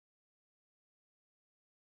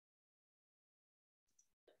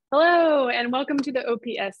Hello, and welcome to the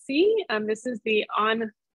OPSC. This is the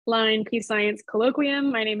online Peace Science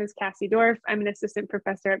Colloquium. My name is Cassy Dorff. I'm an assistant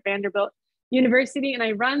professor at Vanderbilt University, and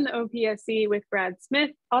I run the OPSC with Brad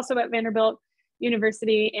Smith, also at Vanderbilt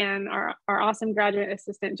University, and our awesome graduate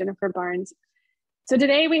assistant, Jennifer Barnes. So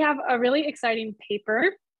today we have a really exciting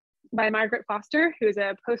paper by Margaret Foster, who is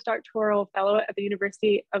a postdoctoral fellow at the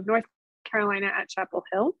University of North Carolina at Chapel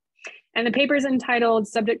Hill. And the paper is entitled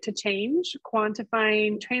Subject to Change,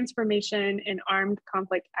 Quantifying Transformation in Armed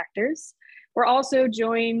Conflict Actors. We're also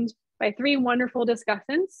joined by three wonderful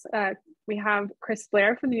discussants. We have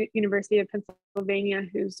Blair from the University of Pennsylvania,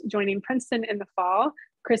 who's joining Princeton in the fall,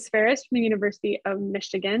 Fariss from the University of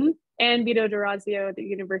Michigan, and Vito at the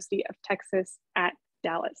University of Texas at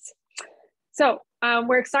Dallas. So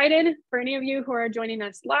we're excited for any of you who are joining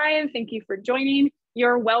us live. Thank you for joining.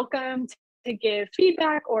 You're welcome to give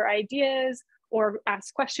feedback or ideas or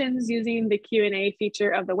ask questions using the Q&A feature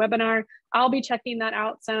of the webinar. I'll be checking that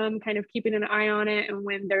out some, kind of keeping an eye on it. And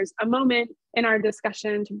when there's a moment in our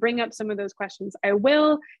discussion to bring up some of those questions, I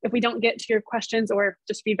will. If we don't get to your questions or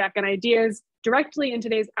just feedback and ideas directly in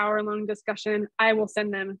today's hour-long discussion, I will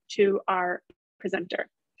send them to our presenter.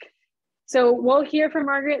 So we'll hear from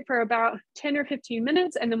Margaret for about 10 or 15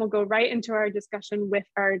 minutes, and then we'll go right into our discussion with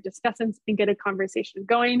our discussants and get a conversation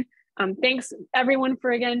going. Thanks everyone for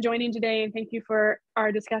again joining today, and thank you for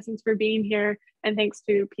our discussants for being here, and thanks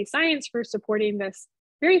to Peace Science for supporting this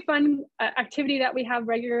very fun activity that we have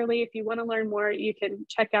regularly. If you want to learn more, you can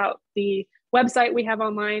check out the website we have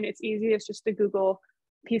online. It's easy, it's just to Google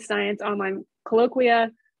Peace Science Online Colloquia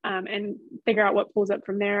and figure out what pulls up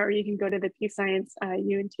from there, or you can go to the Peace Science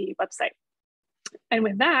UNT website. And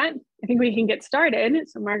with that, I think we can get started.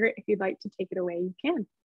 So Margaret, if you'd like to take it away, you can.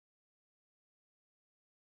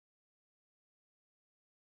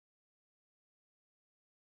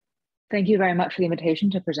 Thank you very much for the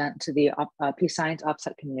invitation to present to the Peace Science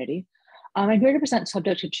OPSEC community. I'm here to present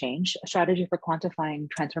Subject to Change, a strategy for quantifying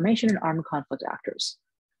transformation in armed conflict actors.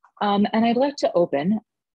 And I'd like to open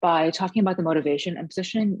by talking about the motivation and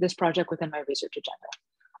positioning this project within my research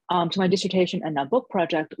agenda. So my dissertation and book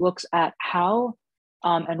project looks at how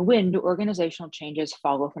and when do organizational changes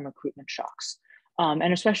follow from recruitment shocks.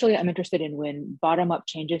 And especially I'm interested in when bottom-up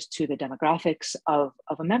changes to the demographics of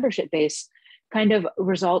a membership base kind of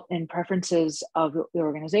result in preferences of the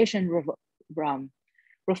organization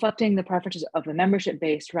reflecting the preferences of the membership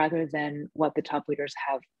base rather than what the top leaders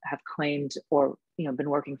have claimed or been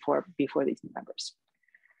working for before these new members.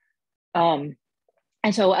 And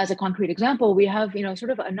so as a concrete example, we have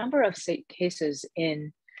sort of a number of cases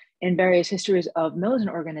in various histories of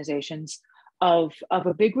militant organizations of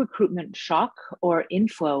a big recruitment shock or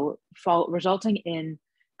inflow resulting in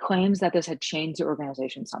claims that this had changed the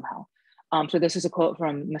organization somehow. So this is a quote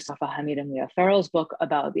from Mustafa Hamid and Leah Farrell's book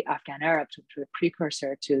about the Afghan Arabs, which were the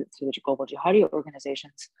precursor to the global jihadi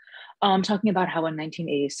organizations, talking about how in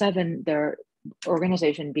 1987, their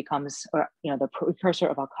organization becomes, or the precursor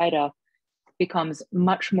of Al-Qaeda, becomes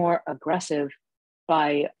much more aggressive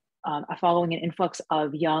by following an influx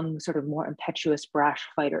of young, sort of more impetuous, brash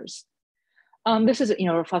fighters. This is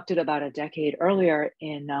reflected about a decade earlier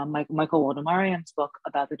in Michael Waldemariam's book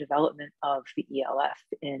about the development of the ELF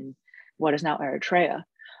in what is now Eritrea.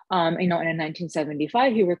 And in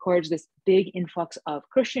 1975, he records this big influx of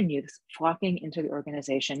Christian youths flocking into the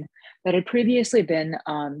organization that had previously been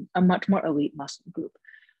a much more elite Muslim group.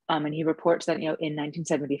 And he reports that in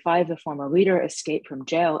 1975, the former leader escaped from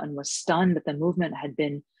jail and was stunned that the movement had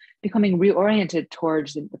been becoming reoriented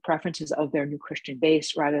towards the preferences of their new Christian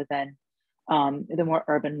base rather than the more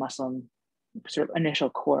urban Muslim sort of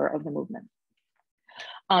initial core of the movement.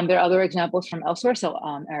 There are other examples from elsewhere. So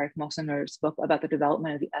Eric Mossinger's book about the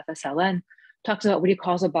development of the FSLN talks about what he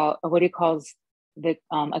calls the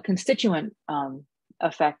a constituent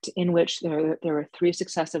effect in which there were three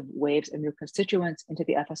successive waves of new constituents into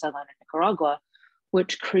the FSLN in Nicaragua,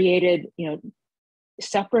 which created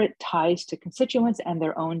separate ties to constituents and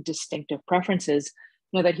their own distinctive preferences.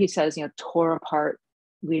 That he says tore apart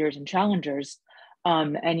leaders and challengers,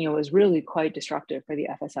 and was really quite destructive for the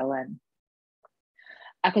FSLN.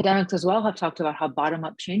 Academics as well have talked about how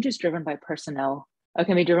bottom-up changes driven by personnel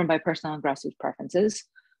can be driven by personnel and grassroots preferences.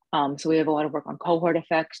 So we have a lot of work on cohort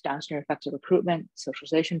effects, downstream effects of recruitment,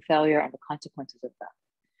 socialization failure, and the consequences of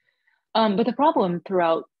that. But the problem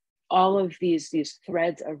throughout all of these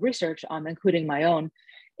threads of research, including my own,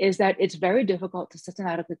 is that it's very difficult to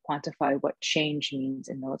systematically quantify what change means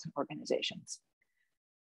in militant organizations.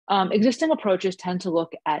 Existing approaches tend to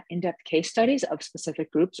look at in-depth case studies of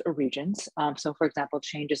specific groups or regions. So for example,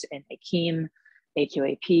 changes in AKIM,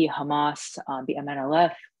 AQAP, Hamas, the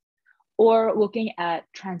MNLF, or looking at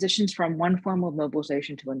transitions from one form of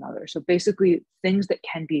mobilization to another. So basically things that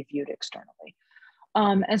can be viewed externally.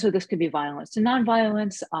 And so this could be violence to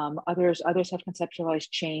nonviolence. Others have conceptualized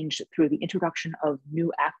change through the introduction of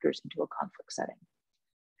new actors into a conflict setting.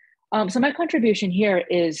 So my contribution here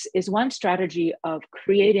is one strategy of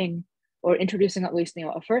creating or introducing at least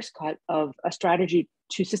a first cut of a strategy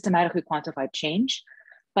to systematically quantify change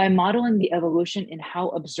by modeling the evolution in how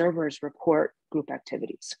observers report group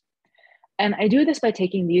activities. And I do this by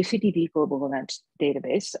taking the UCDB Global Events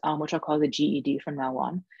Database, which I'll call the GED from now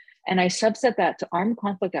on, and I subset that to armed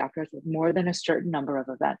conflict actors with more than a certain number of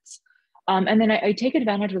events. And then I take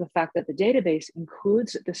advantage of the fact that the database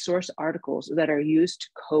includes the source articles that are used to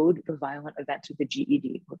code the violent events that the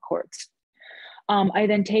GED records. I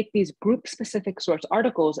then take these group-specific source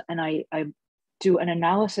articles and I do an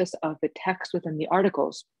analysis of the text within the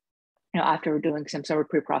articles, after doing some sort of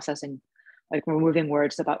pre-processing, like removing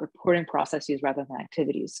words about reporting processes rather than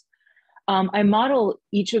activities. I model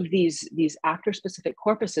each of these actor-specific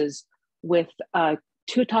corpuses with a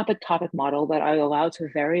two-topic model that I allow to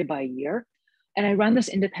vary by year, and I run this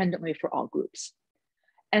independently for all groups.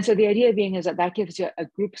 And so the idea being is that gives you a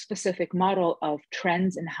group-specific model of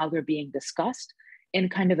trends and how they're being discussed in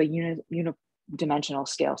kind of a unidimensional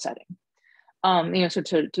scale setting. So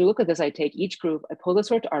to look at this, I take each group, I pull the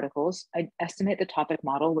source articles, I estimate the topic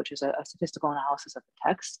model, which is a statistical analysis of the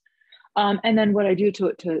text. And then what I do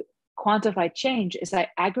to quantify change is I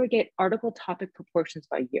aggregate article topic proportions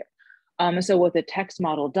by year. So what the text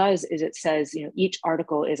model does is it says, each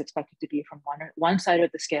article is expected to be from one side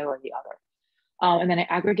of the scale or the other. And then I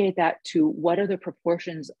aggregate that to what are the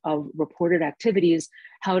proportions of reported activities,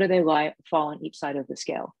 how do they fall on each side of the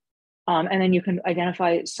scale. And then you can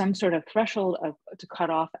identify some sort of threshold to cut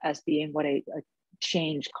off as being what a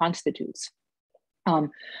change constitutes.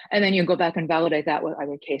 And then you go back and validate that with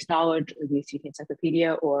either case knowledge, or the UCT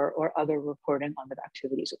encyclopedia, or other reporting on the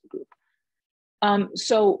activities of the group.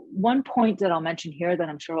 So one point that I'll mention here that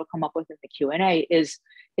I'm sure will come up with in the Q&A is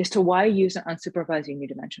to why use an unsupervised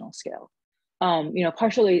unidimensional scale.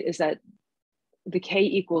 Partially is that the K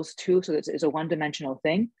equals 2, so this is a one-dimensional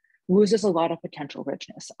thing, loses a lot of potential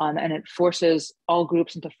richness, and it forces all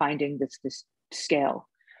groups into finding this scale.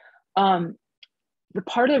 The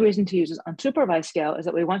part of the reason to use this unsupervised scale is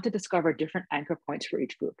that we want to discover different anchor points for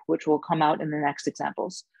each group, which will come out in the next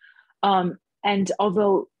examples. And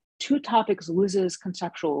although two topics loses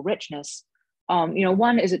conceptual richness,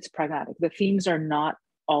 one is it's pragmatic. The themes are not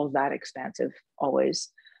all that expansive always.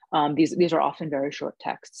 These are often very short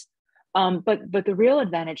texts. But the real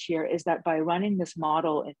advantage here is that by running this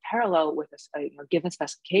model in parallel with a given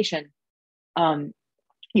specification,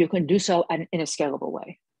 you can do so in a scalable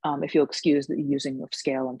way, if you'll excuse the using of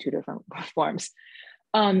scale in two different forms.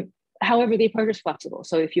 However, the approach is flexible.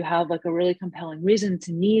 So if you have like a really compelling reason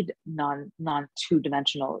to need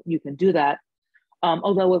non-two-dimensional, you can do that.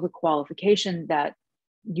 Although with a qualification that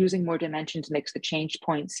using more dimensions makes the change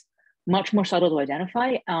points much more subtle to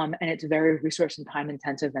identify, and it's very resource and time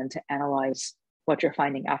intensive then to analyze what you're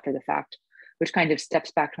finding after the fact, which kind of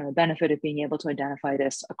steps back from the benefit of being able to identify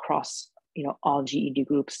this across all GED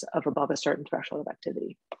groups of above a certain threshold of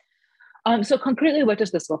activity. So concretely, what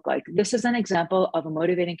does this look like? This is an example of a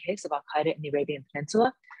motivating case of Al-Qaeda in the Arabian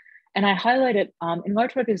Peninsula. And I highlight it in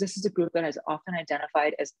large part because this is a group that is often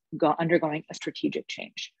identified as undergoing a strategic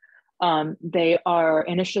change. They are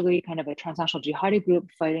initially kind of a transnational jihadi group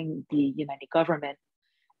fighting the Yemeni government.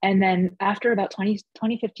 And then after about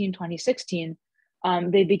 2015, 2016,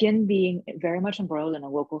 they begin being very much embroiled in a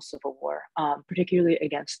local civil war, particularly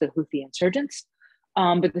against the Houthi insurgents.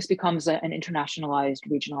 But this becomes an internationalized,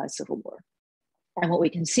 regionalized civil war. And what we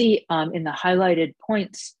can see in the highlighted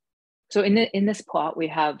points, so in this plot, we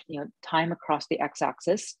have time across the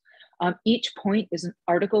x-axis. Each point is an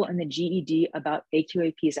article in the GED about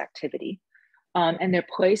AQAP's activity. And they're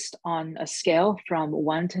placed on a scale from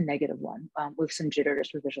 1 to -1 with some jitter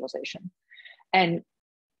just for visualization. And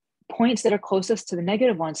points that are closest to the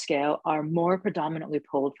 -1 scale are more predominantly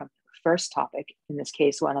pulled from the first topic, in this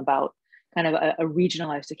case, one about kind of a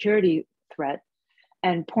regionalized security threat.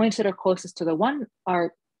 And points that are closest to the 1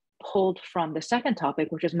 are pulled from the second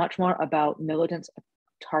topic, which is much more about militants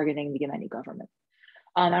targeting the Yemeni government.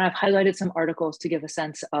 And I've highlighted some articles to give a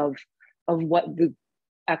sense of what the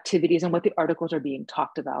activities and what the articles are being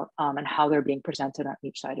talked about and how they're being presented on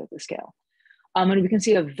each side of the scale. And we can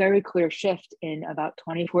see a very clear shift in about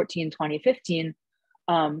 2014, 2015,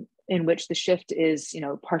 in which the shift is,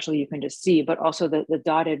 partially you can just see, but also the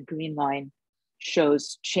dotted green line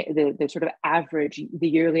shows the sort of average, the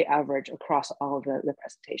yearly average across all of the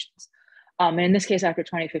presentations. And in this case, after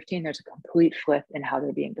 2015, there's a complete flip in how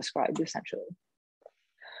they're being described, essentially.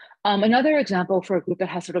 Another example for a group that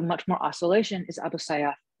has sort of much more oscillation is Abu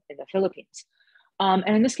Sayyaf in the Philippines. And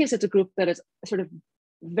in this case, it's a group that is sort of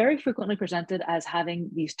very frequently presented as having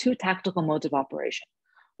these two tactical modes of operation,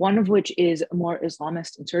 one of which is a more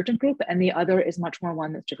Islamist insurgent group, and the other is much more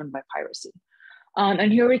one that's driven by piracy.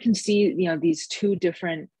 And here we can see, these two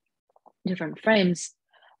different frames,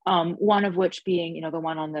 one of which being, the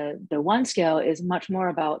one on the one scale is much more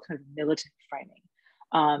about kind of militant framing,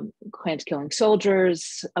 clans killing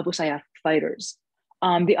soldiers, Abu Sayyaf fighters.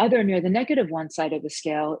 The other, near the negative one side of the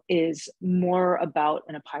scale, is more about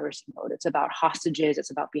in a piracy mode. It's about hostages,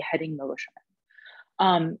 it's about beheading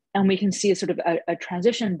militiamen. And we can see a sort of a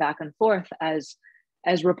transition back and forth as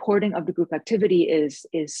reporting of the group activity is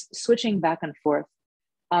switching back and forth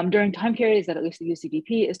during time periods that at least the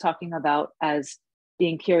UCDP is talking about as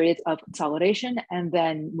being periods of consolidation, and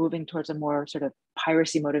then moving towards a more sort of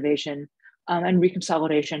piracy motivation and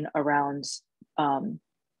reconsolidation around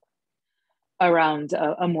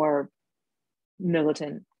a more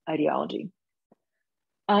militant ideology.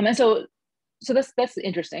 And so that's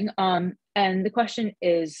interesting. And the question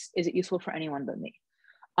is it useful for anyone but me?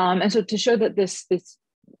 And so to show that this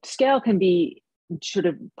scale can be sort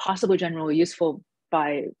of possibly generally useful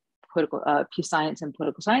by political peace science and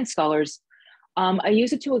political science scholars, I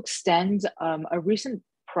use it to extend a recent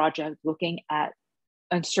project looking at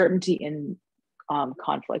uncertainty in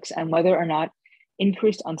conflicts and whether or not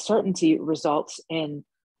increased uncertainty results in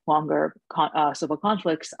longer civil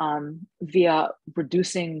conflicts via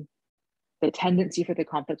reducing the tendency for the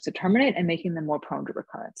conflicts to terminate and making them more prone to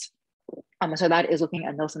recurrence. So that is looking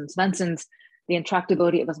at Nielsen Svensson's The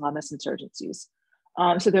Intractability of Islamist Insurgencies.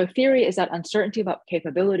 So their theory is that uncertainty about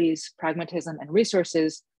capabilities, pragmatism, and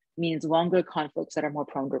resources means longer conflicts that are more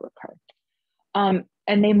prone to recur.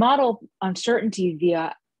 And they model uncertainty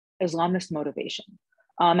via Islamist motivation.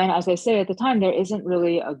 And as I say at the time, there isn't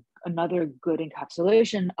really another good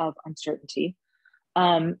encapsulation of uncertainty.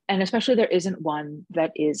 And especially there isn't one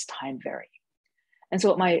that is time varying. And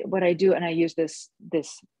so what I do, and I use this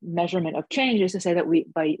measurement of change, is to say that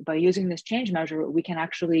by using this change measure, we can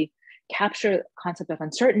actually capture the concept of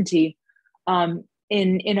uncertainty in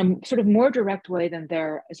a sort of more direct way than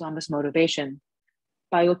their Islamist motivation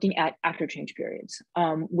by looking at actor change periods,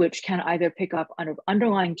 which can either pick up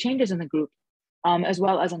underlying changes in the group as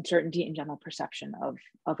well as uncertainty in general perception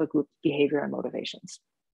of a group's behavior and motivations.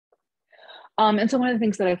 And so one of the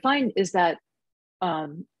things that I find is that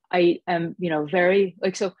I am, very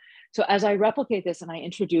so as I replicate this and I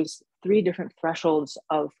introduce 3 different thresholds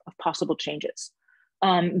of possible changes.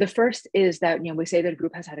 The first is that, we say that a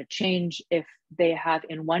group has had a change if they have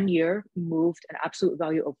in 1 year moved an absolute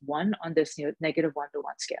value of 1 on this negative 1 to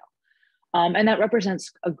 1 scale. And that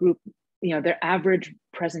represents a group, their average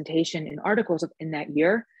presentation in articles in that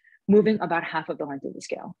year, moving about half of the length of the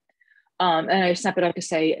scale. And I snap it up to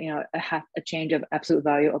say, a change of absolute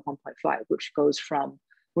value of 1.5, which goes from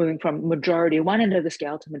moving from majority one end of the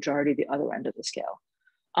scale to majority the other end of the scale.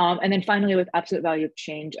 And then finally with absolute value of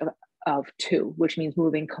change of 2, which means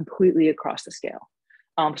moving completely across the scale.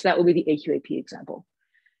 So that will be the AQAP example.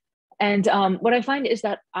 And what I find is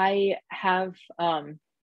that I have,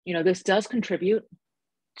 this does contribute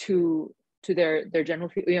to their general,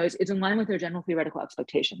 it's in line with their general theoretical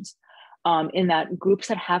expectations, in that groups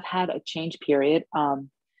that have had a change period,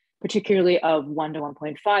 particularly of 1 to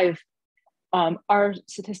 1.5, are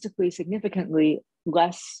statistically significantly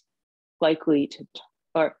less likely to,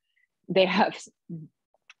 or they have,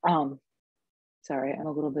 sorry, I'm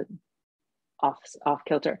a little bit off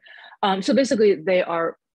kilter. So basically they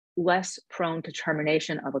are less prone to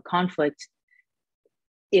termination of a conflict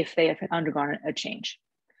if they have undergone a change.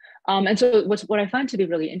 And so what I find to be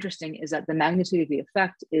really interesting is that the magnitude of the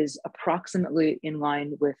effect is approximately in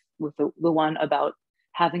line with the one about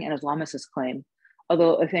having an Islamicist claim.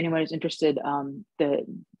 Although if anyone is interested, the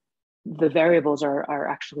variables are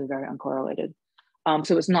actually very uncorrelated.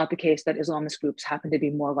 So it's not the case that Islamist groups happen to be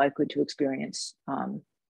more likely to experience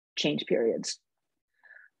change periods.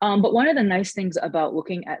 But one of the nice things about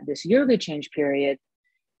looking at this yearly change period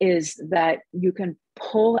is that you can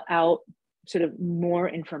pull out sort of more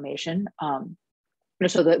information.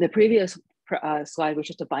 So the previous slide was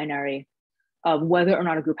just a binary of whether or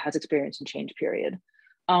not a group has experienced a change period,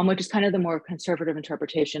 which is kind of the more conservative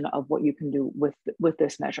interpretation of what you can do with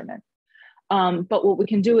this measurement. But what we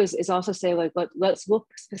can do is also say, like, let's look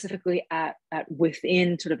specifically at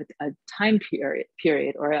within sort of a time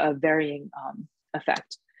period or a varying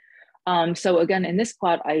effect. So again, in this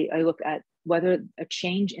plot, I look at whether a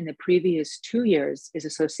change in the previous 2 years is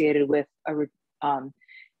associated with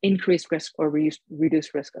increased risk or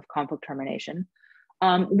reduced risk of conflict termination,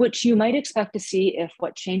 which you might expect to see if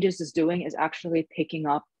what changes is doing is actually picking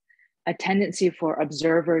up a tendency for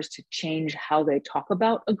observers to change how they talk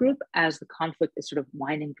about a group as the conflict is sort of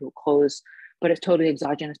winding to a close, but it's totally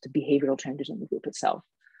exogenous to behavioral changes in the group itself.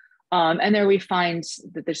 And there we find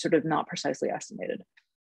that they're sort of not precisely estimated.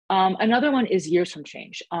 Another one is years from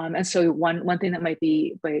change. And so one thing that might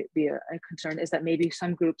be a concern is that maybe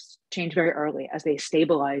some groups change very early as they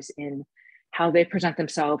stabilize in how they present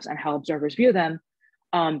themselves and how observers view them.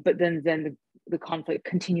 But then the conflict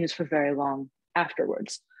continues for very long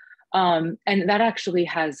afterwards. And that actually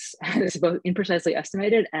has both imprecisely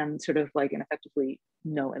estimated and sort of like an effectively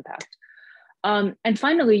no impact. And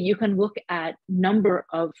finally, you can look at number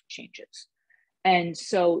of changes. And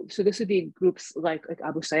so this would be groups like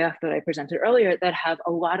Abu Sayyaf that I presented earlier that have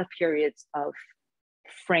a lot of periods of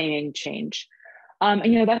framing change.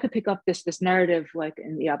 And that could pick up this narrative, like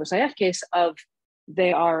in the Abu Sayyaf case, of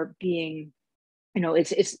they are being,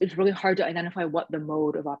 it's really hard to identify what the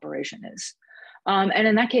mode of operation is. And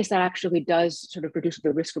in that case, that actually does sort of reduce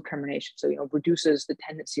the risk of termination. So, reduces the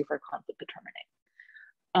tendency for conflict to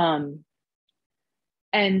terminate.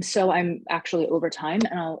 And so I'm actually over time,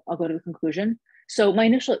 and I'll go to the conclusion. So my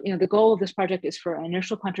initial, the goal of this project is for an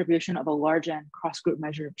initial contribution of a large and cross-group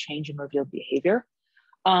measure of change in revealed behavior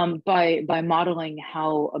by modeling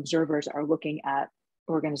how observers are looking at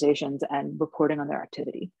organizations and reporting on their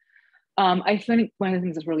activity. I think one of the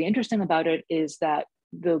things that's really interesting about it is that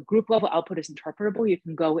the group level output is interpretable. You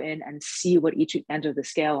can go in and see what each ends of the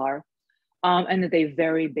scale are, and that they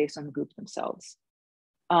vary based on the groups themselves.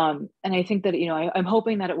 And I think that, I'm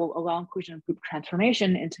hoping that it will allow inclusion of group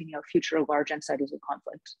transformation into, future large end studies of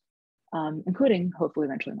conflict, including hopefully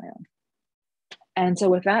eventually my own. And so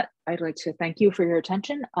with that, I'd like to thank you for your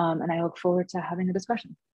attention, and I look forward to having a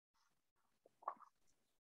discussion.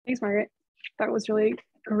 Thanks, Margaret. That was really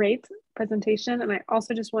great presentation. And I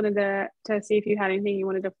also just wanted to see if you had anything you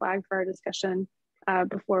wanted to flag for our discussion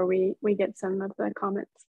before we get some of the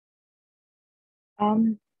comments.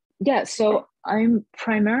 Yeah, so I'm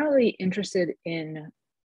primarily interested in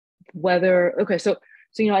whether,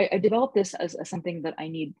 I developed this as something that I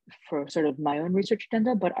need for sort of my own research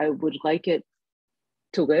agenda, but I would like it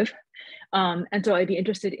to live. And so I'd be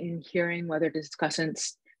interested in hearing whether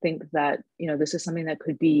discussants think that, this is something that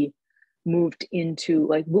could be moved into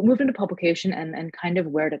publication and kind of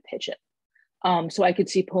where to pitch it. So I could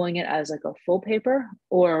see pulling it as like a full paper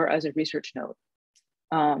or as a research note.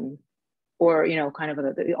 Or, kind of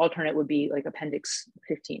the alternate would be like appendix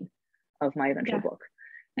 15 of my eventual book.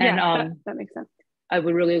 And that makes sense. I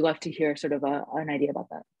would really love to hear sort of an idea about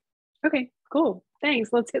that. Okay, cool. Thanks.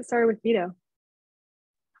 Let's get started with Vito.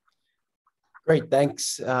 Great,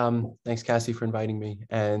 thanks. Thanks, Cassy, for inviting me.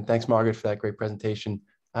 And thanks, Margaret, for that great presentation.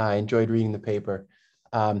 I enjoyed reading the paper.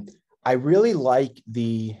 I really like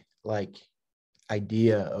the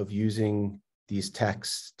idea of using these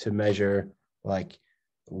texts to measure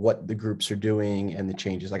what the groups are doing and the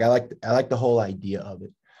changes. I like the whole idea of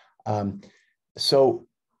it. So,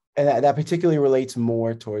 and that particularly relates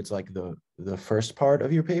more towards the first part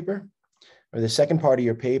of your paper, or the second part of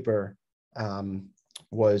your paper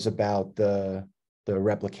was about the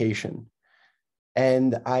replication.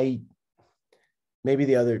 And maybe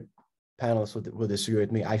the other panelists will disagree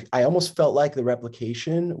with me. I almost felt like the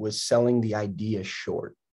replication was selling the idea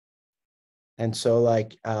short. And so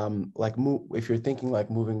if you're thinking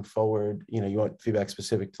moving forward, you want feedback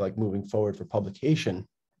specific to moving forward for publication.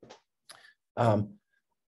 And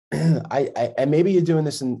maybe you're doing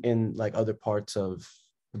this in other parts of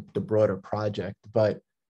the broader project, but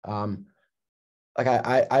I'd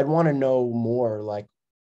want to know more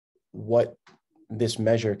what this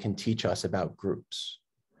measure can teach us about groups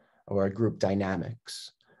or group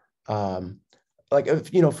dynamics.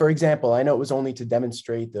 For example, I know it was only to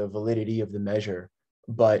demonstrate the validity of the measure,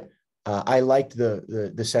 but I liked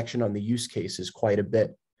the section on the use cases quite a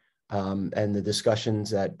bit, and the discussions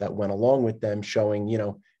that went along with them, showing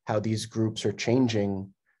how these groups are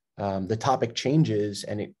changing. The topic changes,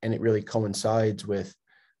 and it really coincides with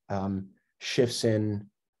shifts in.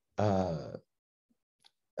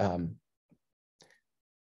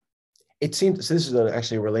 It seems, so this is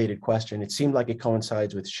actually a related question. It seemed like it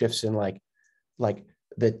coincides with shifts in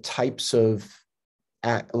the types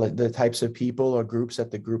of people or groups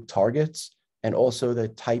that the group targets, and also the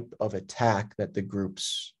type of attack that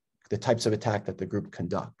the types of attack that the group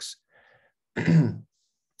conducts.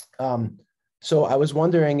 So I was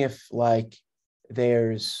wondering if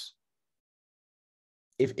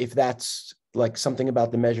if that's something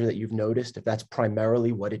about the measure that you've noticed, if that's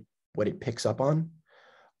primarily what it picks up on,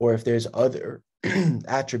 or if there's other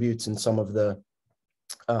attributes in some of the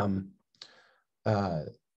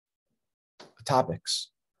topics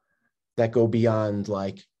that go beyond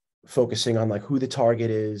like focusing on like who the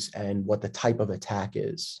target is and what the type of attack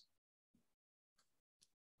is.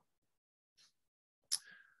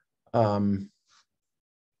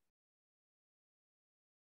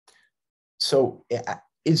 So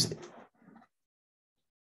is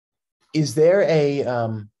there a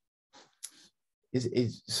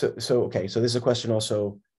okay, so this is a question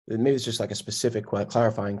also, maybe it's just like a specific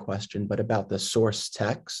clarifying question, but about the source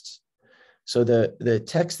text. So the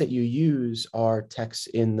text that you use are texts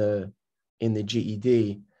in the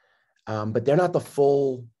GED, but they're not the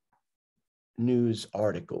full news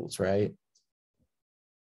articles, right?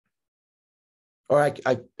 Or I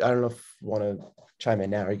don't know if you want to chime in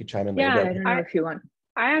now, or you could chime in later. Yeah, I don't know if you want.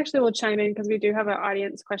 I actually will chime in because we do have an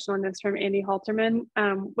audience question on this from Andy Halterman,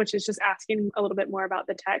 which is just asking a little bit more about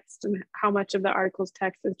the text and how much of the article's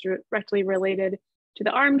text is directly related to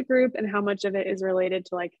the armed group and how much of it is related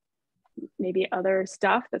to like maybe other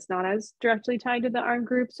stuff that's not as directly tied to the armed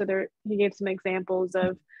group. So he gave some examples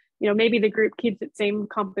of, maybe the group keeps its same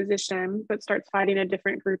composition, but starts fighting a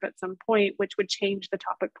different group at some point, which would change the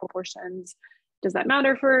topic proportions. Does that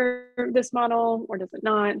matter for this model or does it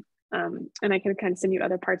not? And I can kind of send you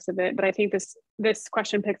other parts of it, but I think this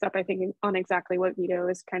question picks up, I think, on exactly what Vito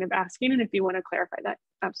is kind of asking. And if you want to clarify that,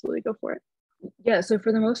 absolutely go for it. Yeah, so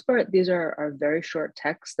for the most part, these are very short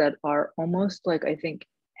texts that are almost like, I think,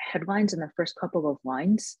 headlines in the first couple of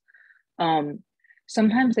lines.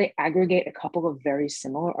 Sometimes they aggregate a couple of very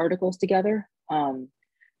similar articles together.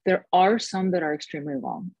 There are some that are extremely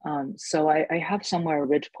long. So I have somewhere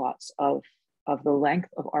ridge plots of the length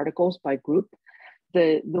of articles by group.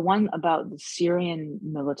 The one about the Syrian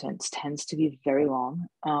militants tends to be very long.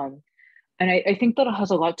 And I think that it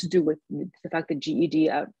has a lot to do with the fact that GED,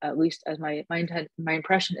 at least as my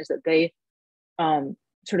impression is that they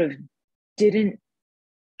sort of didn't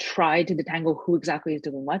try to detangle who exactly is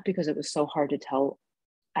doing what because it was so hard to tell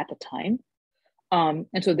at the time.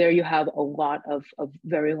 And so there you have a lot of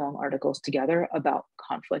very long articles together about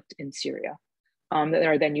conflict in Syria that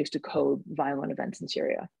are then used to code violent events in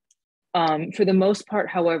Syria. For the most part,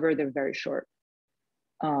 however, they're very short.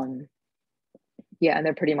 Yeah, and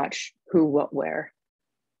they're pretty much who, what, where,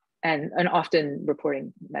 and often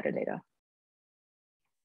reporting metadata.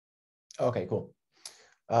 Okay, cool.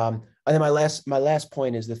 And then my last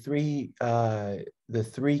point is the three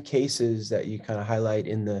cases that you kind of highlight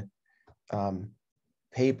in the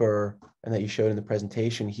paper and that you showed in the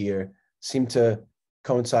presentation here seem to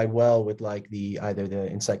coincide well with like either the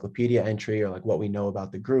encyclopedia entry or like what we know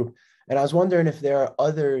about the group. And I was wondering if there are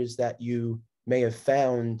others that you may have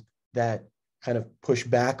found that kind of push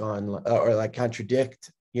back on or like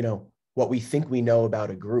contradict, what we think we know about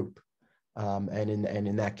a group. And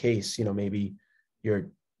in that case,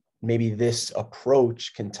 maybe this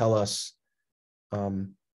approach can tell us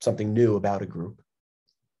something new about a group.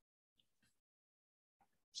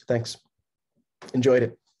 So thanks. Enjoyed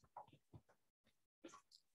it.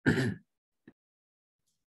 I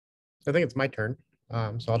think it's my turn.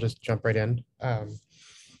 So I'll just jump right in.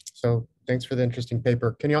 So thanks for the interesting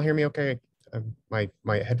paper. Can y'all hear me okay? My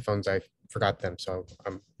headphones, I forgot them, so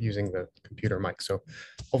I'm using the computer mic. So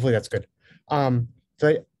hopefully that's good. So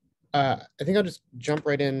I think I'll just jump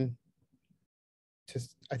right in.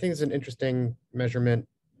 I think it's an interesting measurement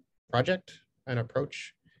project and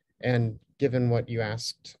approach. And given what you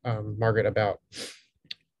asked, Margaret, about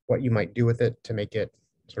what you might do with it to make it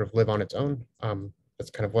sort of live on its own,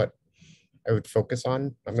 that's kind of what I would focus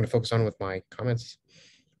on. I'm going to focus on with my comments.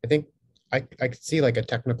 I think I could see like a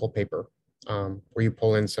technical paper where you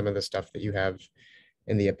pull in some of the stuff that you have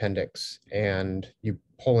in the appendix and you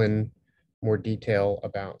pull in more detail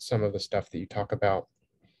about some of the stuff that you talk about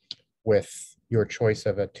with your choice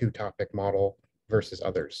of a two-topic model versus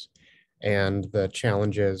others, and the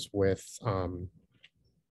challenges with, I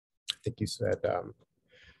think you said,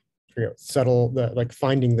 subtle, like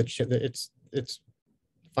finding it's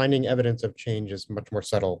finding evidence of change is much more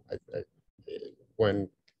subtle when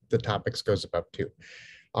the topics goes above two.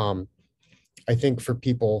 I think for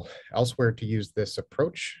people elsewhere to use this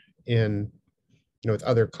approach in, with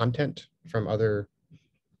other content from other,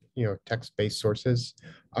 text-based sources,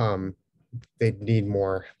 they'd need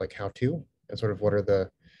more like how to, and sort of what are the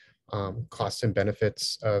costs and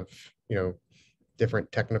benefits of,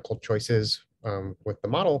 different technical choices with the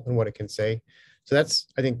model and what it can say. So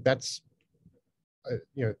I think that's,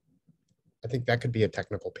 I think that could be a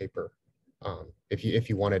technical paper if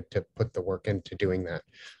you wanted to put the work into doing that.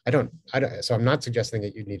 So I'm not suggesting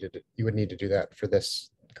that you would need to do that for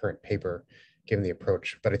this current paper, given the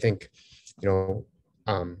approach. But I think you know,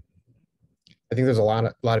 I think there's a lot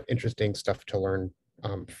of interesting stuff to learn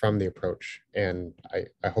from the approach, and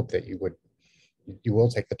I hope that you will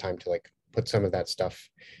take the time to like put some of that stuff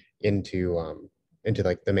into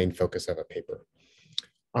like the main focus of a paper.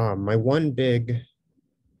 My one big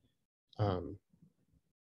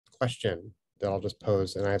question that I'll just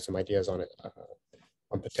pose, and I have some ideas on it,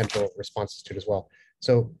 on potential responses to it as well.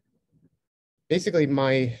 So basically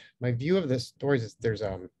my view of this stories is there's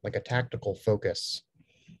like a tactical focus,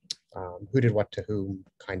 who did what to whom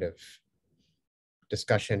kind of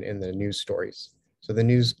discussion in the news stories. So the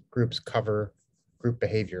news groups cover group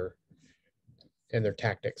behavior and their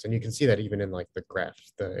tactics. And you can see that even in like the graph,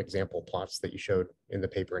 the example plots that you showed in the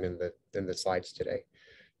paper and in the slides today.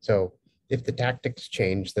 So if the tactics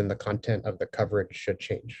change, then the content of the coverage should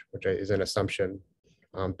change, which is an assumption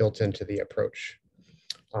built into the approach.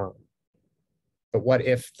 But what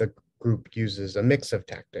if the group uses a mix of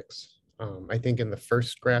tactics? I think in the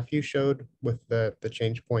first graph you showed with the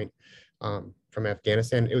change point from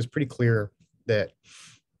Afghanistan, it was pretty clear that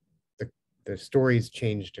the stories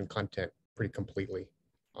changed in content pretty completely.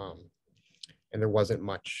 And there wasn't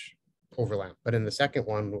much overlap. But in the second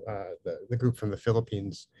one, the group from the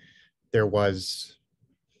Philippines, there was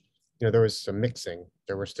some mixing.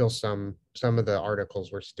 There were still some of the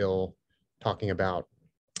articles were still talking about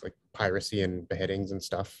like piracy and beheadings and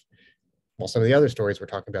stuff, while some of the other stories were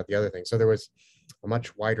talking about the other things. So there was a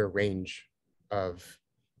much wider range of,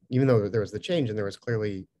 even though there was the change and there was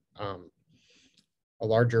clearly a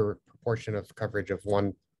larger proportion of coverage of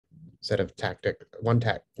one set of one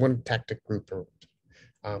tactic group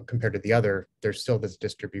compared to the other, there's still this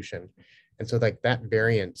distribution. And so like that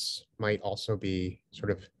variance might also be sort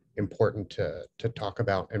of important to talk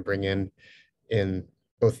about and bring in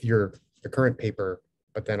both the current paper,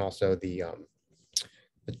 but then also the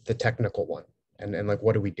technical one. And like,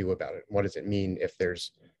 what do we do about it? What does it mean if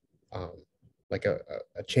there's like a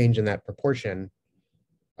change in that proportion,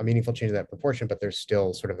 a meaningful change in that proportion, but there's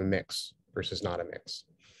still sort of a mix versus not a mix.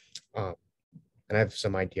 And I have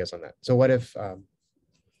some ideas on that. So what if, and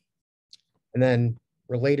then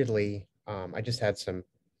relatedly, I just had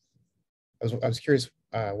I was curious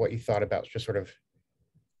what you thought about just sort of,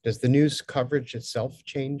 does the news coverage itself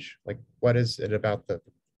change? Like, what is it about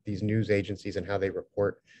these news agencies and how they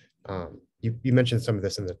report? You mentioned some of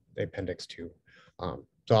this in the appendix too. So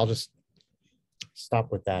I'll just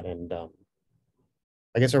stop with that, and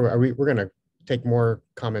I guess we're going to take more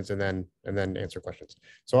comments and then answer questions.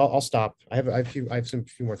 So I'll stop. I have a few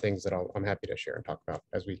more things that I'm happy to share and talk about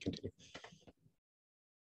as we continue.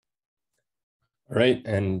 All right,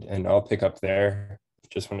 and I'll pick up there.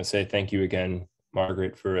 Just want to say thank you again,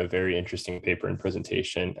 Margaret, for a very interesting paper and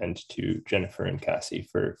presentation, and to Jennifer and Cassy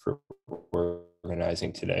for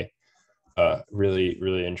organizing today.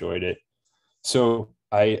 Really enjoyed it. So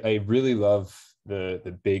I really love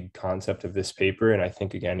the big concept of this paper, and I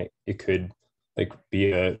think again it could like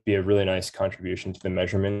be a really nice contribution to the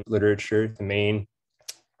measurement literature. The main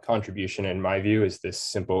contribution, in my view, is this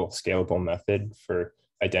simple, scalable method for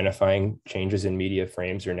identifying changes in media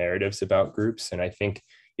frames or narratives about groups. And I think,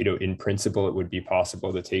 in principle, it would be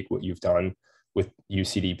possible to take what you've done with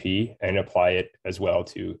UCDP and apply it as well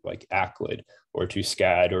to like ACLID or to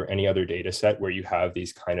SCAD or any other data set where you have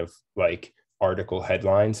these kind of like article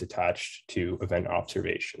headlines attached to event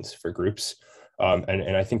observations for groups.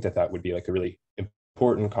 And I think that would be like a really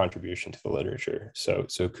important contribution to the literature. So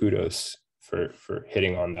kudos for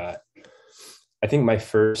hitting on that. I think my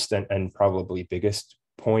first and probably biggest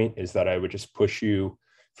point is that I would just push you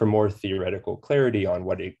for more theoretical clarity on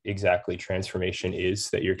what exactly transformation is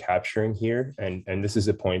that you're capturing here. And this is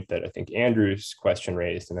a point that I think Andrew's question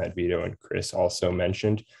raised and that Vito and Chris also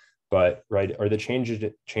mentioned. But right, are the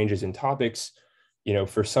changes in topics,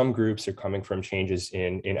 for some groups are coming from changes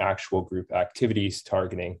in actual group activities,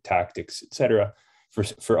 targeting, tactics, etc.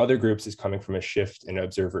 For other groups, it's coming from a shift in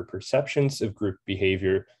observer perceptions of group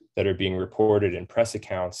behavior that are being reported in press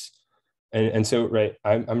accounts. And so, right,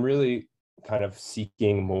 I'm really kind of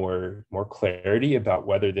seeking more clarity about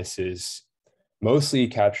whether this is mostly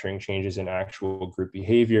capturing changes in actual group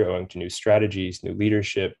behavior owing to new strategies, new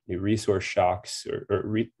leadership, new resource shocks,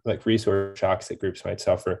 or resource shocks that groups might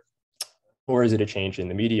suffer, or is it a change in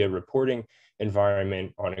the media reporting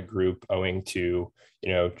environment on a group owing to,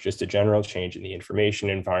 just a general change in the information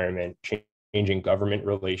environment, changing government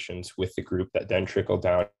relations with the group that then trickle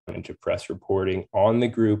down into press reporting on the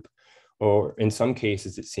group? Or in some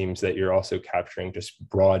cases, it seems that you're also capturing just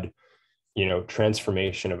broad,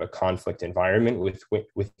 transformation of a conflict environment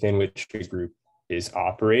within which a group is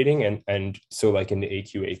operating. And so like in the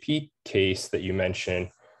AQAP case that you mentioned,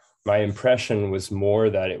 my impression was more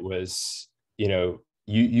that it was, you know,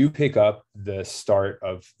 you pick up the start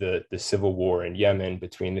of the civil war in Yemen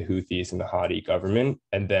between the Houthis and the Hadi government,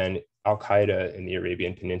 and then Al-Qaeda in the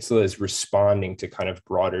Arabian Peninsula is responding to kind of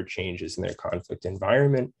broader changes in their conflict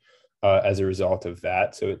environment as a result of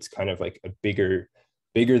that. So it's kind of like a bigger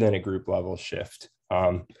than a group level shift.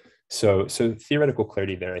 So theoretical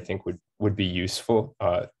clarity there, I think, would be useful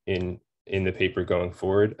in the paper going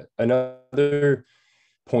forward. Another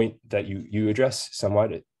point that you address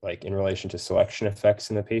somewhat, like in relation to selection effects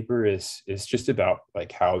in the paper, is just about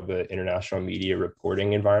like how the international media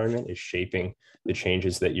reporting environment is shaping the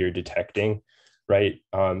changes that you're detecting, right?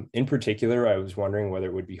 In particular, I was wondering whether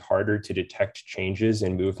it would be harder to detect changes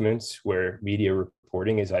in movements where media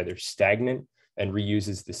reporting is either stagnant and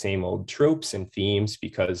reuses the same old tropes and themes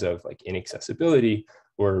because of like inaccessibility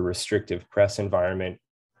or a restrictive press environment.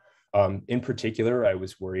 In particular, I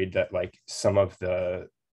was worried that like some of the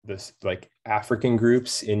like African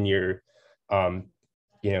groups in your,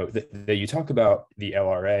 you know, that you talk about, the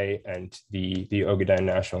LRA and the Ogaden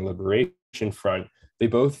National Liberation Front, they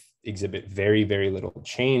both exhibit very, very little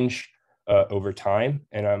change over time.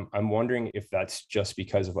 And I'm wondering if that's just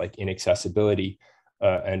because of like inaccessibility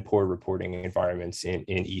and poor reporting environments in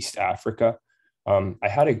East Africa. I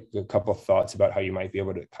had a couple of thoughts about how you might be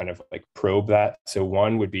able to kind of like probe that. So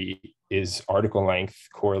one would be, is article length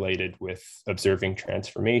correlated with observing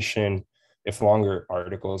transformation? If longer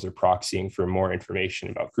articles are proxying for more information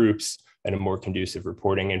about groups and a more conducive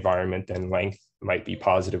reporting environment, then length might be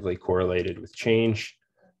positively correlated with change.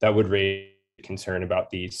 That would raise concern about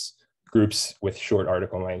these groups with short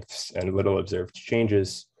article lengths and little observed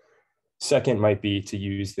changes. Second might be to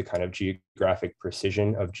use the kind of geographic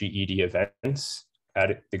precision of GED events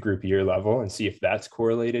at the group year level and see if that's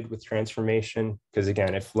correlated with transformation. Because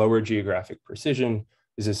again, if lower geographic precision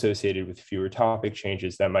is associated with fewer topic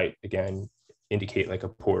changes, that might, again, indicate like a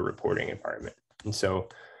poor reporting environment. And so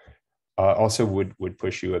also would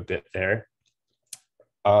push you a bit there.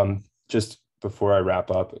 Just before I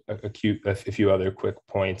wrap up, a few other quick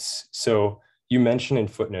points. So you mentioned in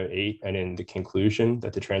footnote 8 and in the conclusion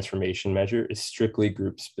that the transformation measure is strictly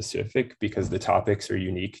group specific because the topics are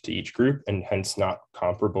unique to each group and hence not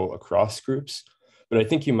comparable across groups. But I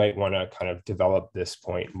think you might want to kind of develop this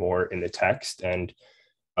point more in the text and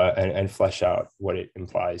flesh out what it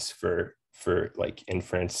implies for like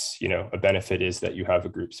inference. You know, a benefit is that you have a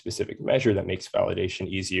group specific measure that makes validation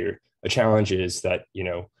easier. A challenge is that, you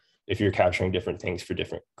know, if you're capturing different things for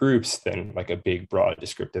different groups, then like a big, broad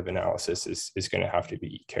descriptive analysis is going to have to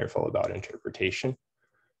be careful about interpretation.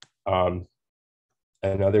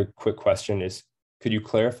 Another quick question is, could you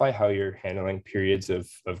clarify how you're handling periods of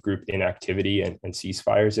group inactivity and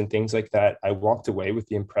ceasefires and things like that? I walked away with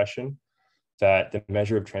the impression that the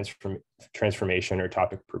measure of transformation or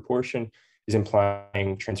topic proportion is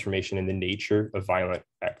implying transformation in the nature of violent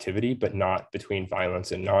activity, but not between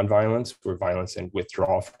violence and nonviolence, or violence and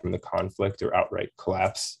withdrawal from the conflict or outright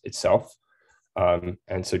collapse itself. And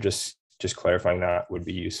so just clarifying that would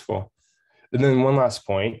be useful. And then one last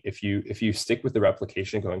point, if you stick with the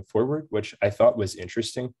replication going forward, which I thought was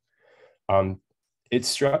interesting, it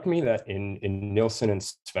struck me that in Nielsen and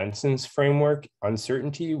Svensson's framework,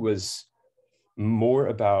 uncertainty was more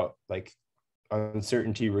about like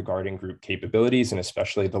uncertainty regarding group capabilities and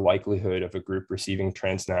especially the likelihood of a group receiving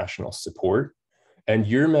transnational support. And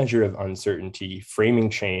your measure of uncertainty, framing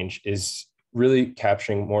change, is really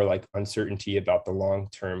capturing more like uncertainty about the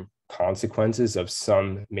long-term consequences of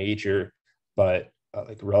some major but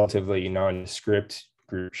like relatively nondescript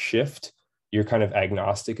group shift. You're kind of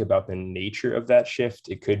agnostic about the nature of that shift.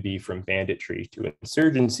 It could be from banditry to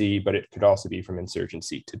insurgency, but it could also be from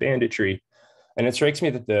insurgency to banditry. And it strikes me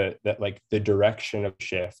that the direction of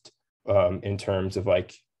shift in terms of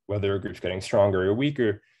like whether a group's getting stronger or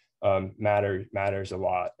weaker matters a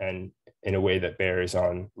lot, and in a way that bears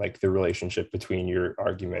on like the relationship between your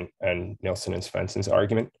argument and Nielsen and Svensson's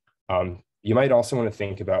argument. You might also want to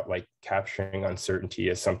think about like capturing uncertainty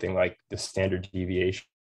as something like the standard deviation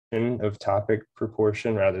of topic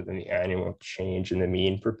proportion rather than the annual change in the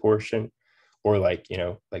mean proportion. Or like, you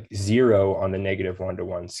know, like 0 on the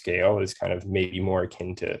 -1-to-1 scale is kind of maybe more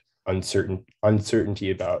akin to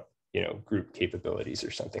uncertainty about, you know, group capabilities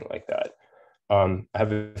or something like that. I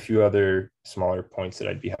have a few other smaller points that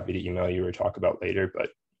I'd be happy to email you or talk about later,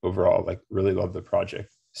 but overall, like really love the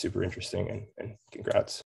project. Super interesting and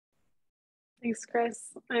congrats. Thanks,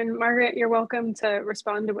 Chris. And Margaret, you're welcome to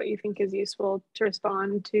respond to what you think is useful to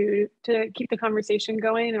respond to keep the conversation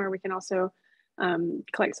going, or we can also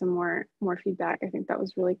collect some more feedback. I think that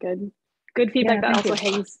was really good feedback that also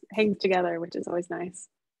hangs together, which is always nice.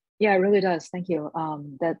 Yeah, it really does. Thank you.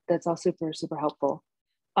 That's all super, super helpful.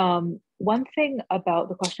 One thing about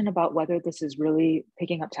the question about whether this is really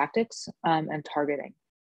picking up tactics and targeting,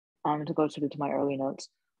 to go sort of to my early notes.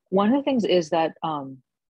 One of the things is that,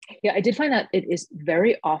 yeah, I did find that it is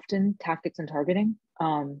very often tactics and targeting.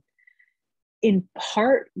 In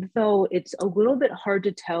part, though, it's a little bit hard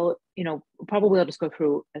to tell, you know, probably I'll just go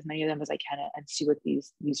through as many of them as I can and see what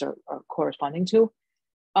these are corresponding to.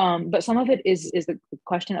 But some of it is the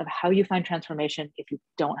question of how you find transformation if you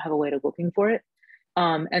don't have a way of looking for it.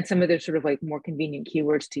 And some of the sort of like more convenient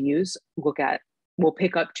keywords to use will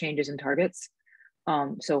pick up changes in targets.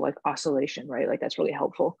 So like oscillation, right? Like that's really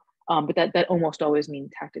helpful. But that almost always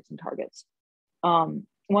means tactics and targets.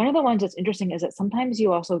 One of the ones that's interesting is that sometimes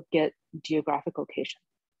you also get geographic location.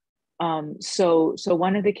 So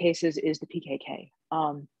one of the cases is the PKK.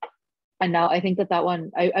 And now I think that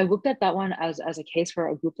one, I looked at that one as a case for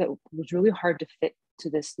a group that was really hard to fit to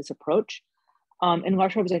this approach. In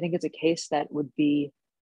large part, I think it's a case that would be,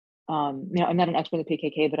 you know, I'm not an expert in the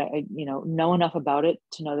PKK, but I you know enough about it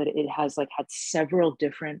to know that it has like had several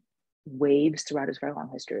different waves throughout its very long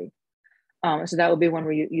history. So that would be one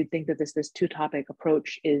where you'd think that this two-topic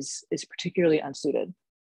approach is particularly unsuited.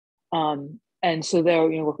 And so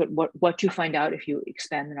there, you know, look at what you find out if you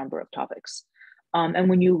expand the number of topics. And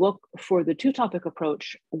when you look for the two-topic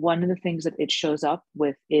approach, one of the things that it shows up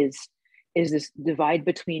with is this divide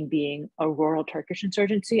between being a rural Turkish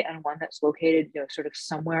insurgency and one that's located, you know, sort of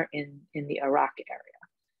somewhere in the Iraq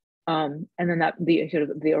area. And then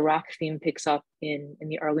the Iraq theme picks up in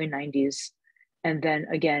the early 90s, and then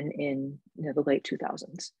again in, you know, the late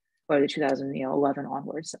 2000s or the 2011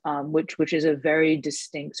 onwards, which is a very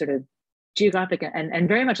distinct sort of geographic and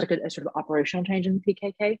very much like a sort of operational change in the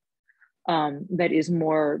PKK that is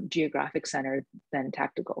more geographic centered than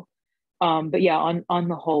tactical. But yeah, on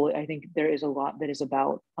the whole, I think there is a lot that is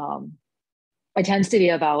about, it tends to be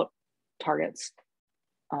about targets,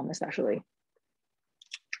 especially.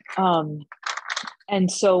 And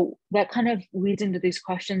so that kind of leads into these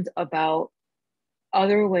questions about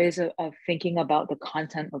other ways of thinking about the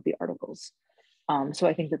content of the articles. So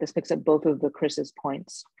I think that this picks up both of the Chris's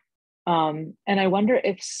points. And I wonder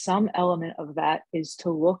if some element of that is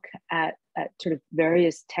to look at sort of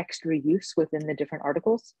various text reuse within the different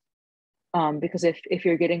articles. Because if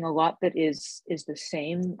you're getting a lot that is the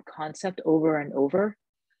same concept over and over,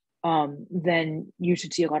 then you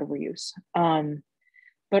should see a lot of reuse.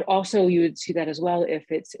 But also you would see that as well if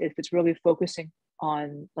it's really focusing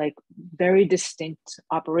on like very distinct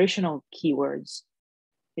operational keywords.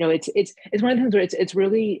 You know, it's one of the things where it's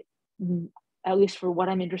really, at least for what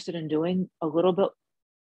I'm interested in doing, a little bit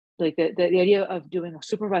like the idea of doing a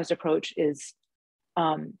supervised approach is,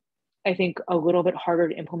 I think, a little bit harder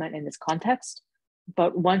to implement in this context.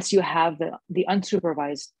 But once you have the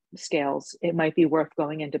unsupervised scales, it might be worth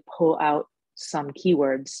going in to pull out some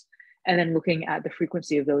keywords and then looking at the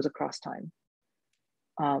frequency of those across time.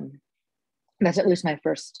 That's at least my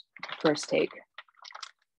first take.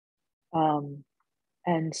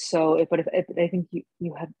 And so, if I think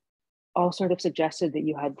you had all sort of suggested that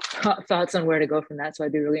you had thoughts on where to go from that. So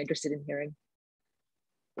I'd be really interested in hearing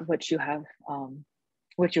what you have,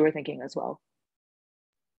 what you were thinking as well.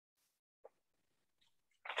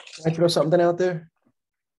 Can I throw something out there?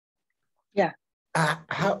 Yeah.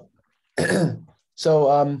 How?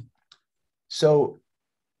 So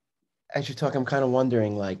as you talk, I'm kind of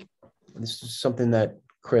wondering, like, this is something that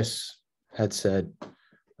Chris had said,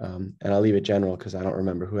 and I'll leave it general because I don't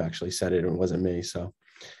remember who actually said it, and it wasn't me. So,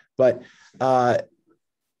 but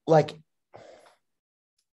like,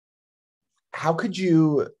 how could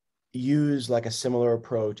you use like a similar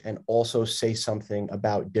approach and also say something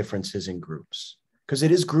about differences in groups? Because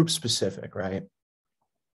it is group specific, right?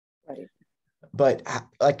 Right. But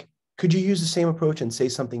like, could you use the same approach and say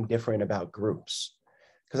something different about groups?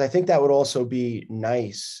 Because I think that would also be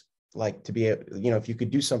nice, like to be, you know, if you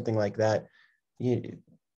could do something like that,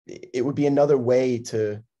 it would be another way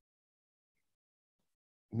to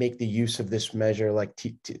make the use of this measure, like,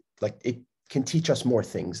 like it can teach us more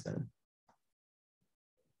things then.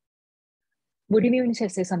 What do you mean when you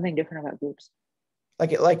say something different about groups?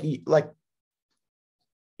 Like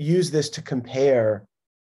use this to compare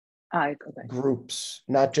Okay. groups,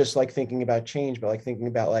 not just like thinking about change, but like thinking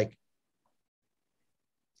about like,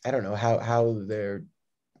 I don't know, how their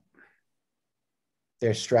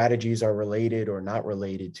strategies are related or not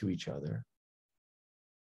related to each other.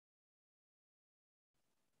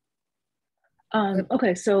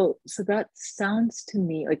 Okay, so that sounds to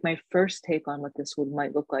me like my first take on what this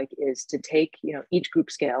might look like is to take, you know, each group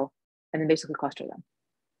scale and then basically cluster them.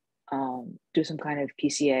 do some kind of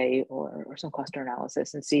PCA or some cluster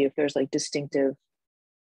analysis and see if there's like distinctive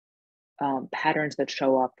patterns that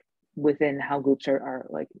show up within how groups are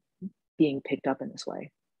like being picked up in this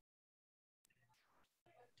way.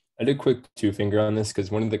 I did a quick two finger on this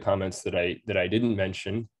because one of the comments that I didn't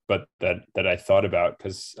mention, but that I thought about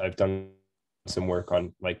because I've done some work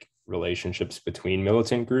on like relationships between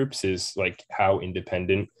militant groups is like how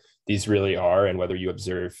independent these really are, and whether you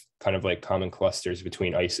observe kind of like common clusters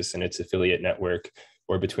between ISIS and its affiliate network,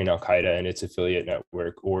 or between Al-Qaeda and its affiliate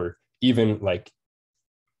network, or even like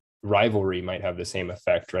rivalry might have the same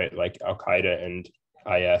effect, right? Like Al-Qaeda and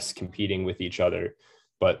IS competing with each other,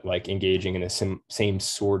 but like engaging in the same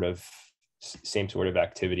sort of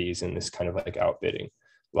activities in this kind of like outbidding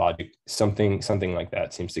logic. Something like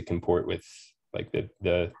that seems to comport with like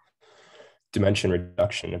the dimension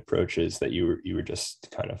reduction approaches that you were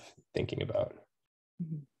just kind of thinking about.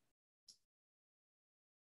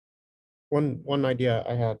 One idea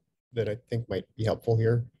I had that I think might be helpful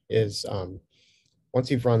here is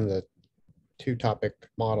once you've run the two topic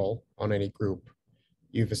model on any group,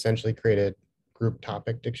 you've essentially created group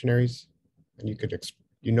topic dictionaries, and you could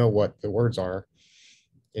what the words are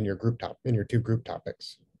in your two group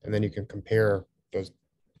topics, and then you can compare those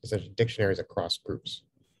essentially dictionaries across groups,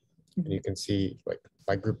 and you can see like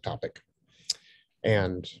by group topic.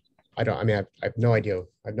 And I have no idea,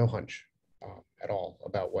 I have no hunch at all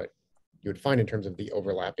about what you would find in terms of the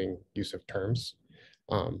overlapping use of terms,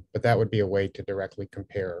 but that would be a way to directly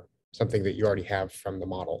compare something that you already have from the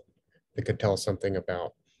model that could tell us something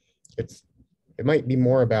about it might be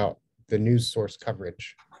more about the news source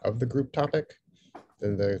coverage of the group topic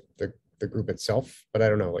than the group itself, but I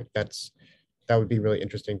don't know, like that would be really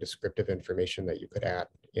interesting descriptive information that you could add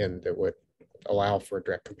in that would allow for a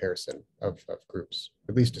direct comparison of groups,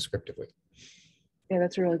 at least descriptively. Yeah,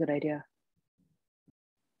 that's a really good idea.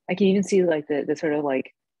 I can even see like the sort of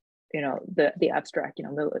like, the abstract,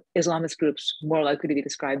 Islamist groups more likely to be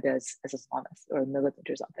described as Islamist or militant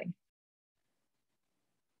or something.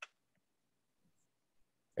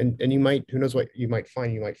 And you might, who knows what you might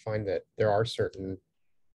find that there are certain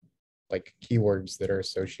like keywords that are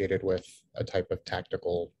associated with a type of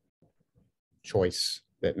tactical choice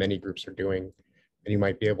that many groups are doing. And you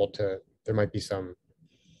might be able to, there might be some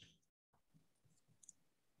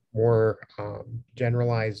more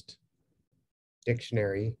generalized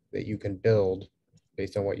dictionary that you can build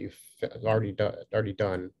based on what you've already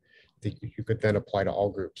done that you could then apply to all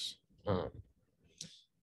groups.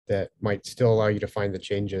 That might still allow you to find the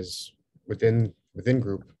changes within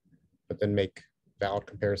group, but then make valid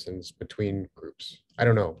comparisons between groups. I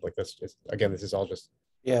don't know, like this is, again, this is all just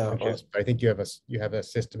but I think you have a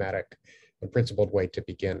systematic and principled way to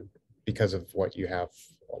begin because of what you have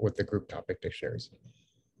with the group topic dictionaries.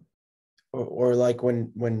 Or like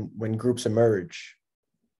when groups emerge,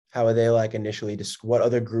 how are they like initially, what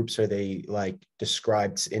other groups are they like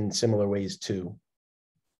described in similar ways to?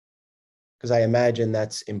 Because I imagine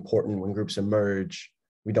that's important when groups emerge.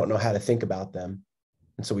 We don't know how to think about them.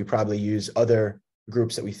 And so we probably use other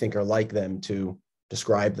groups that we think are like them to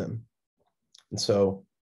describe them. And so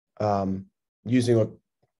using what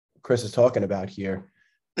Chris is talking about here,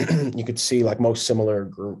 you could see like most similar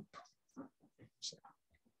group.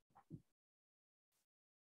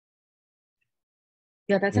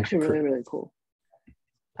 Yeah, that's actually really, really cool.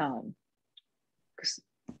 Because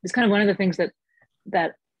it's kind of one of the things that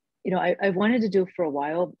I've wanted to do for a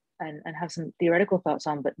while and have some theoretical thoughts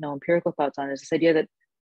on, but no empirical thoughts on, is this idea that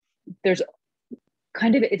there's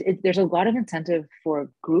kind of, there's a lot of incentive for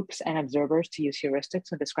groups and observers to use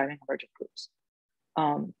heuristics when describing emergent groups.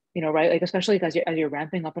 Right? Like, especially as you're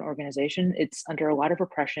ramping up an organization, it's under a lot of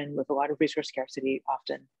repression with a lot of resource scarcity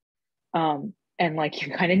often. And like,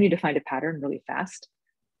 you kind of need to find a pattern really fast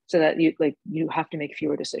so that you have to make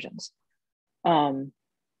fewer decisions.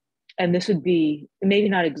 And this would be maybe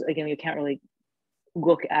not, again, you can't really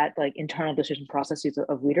look at like internal decision processes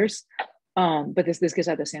of leaders, but this gets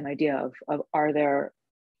at the same idea of are there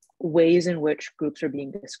ways in which groups are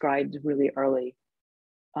being described really early,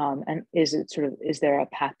 and is there a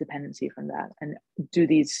path dependency from that, and do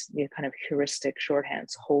these kind of heuristic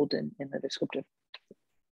shorthands hold in the descriptive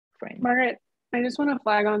frame? Margaret, I just want to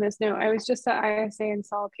flag on this note. I was just at ISA and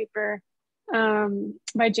saw a paper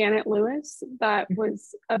by Janet Lewis that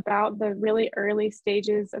was about the really early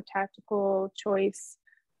stages of tactical choice,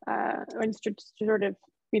 and sort of,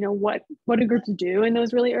 what do groups do in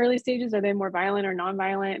those really early stages? Are they more violent or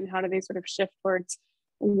non-violent, and how do they sort of shift towards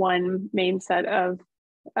one main set of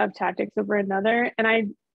tactics over another? And I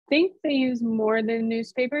think they use more than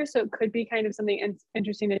newspapers, so it could be kind of something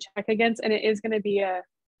interesting to check against. And it is going to be a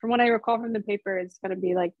from what I recall from the paper, it's going to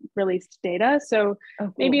be like released data. So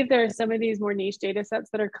cool. Maybe if there are some of these more niche data sets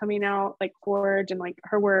that are coming out, like Forge and like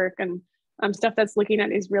her work and stuff that's looking at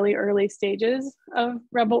these really early stages of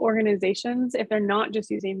rebel organizations, if they're not just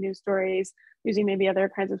using news stories, using maybe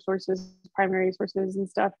other kinds of sources, primary sources and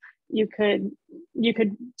stuff, you could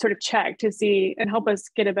sort of check to see and help us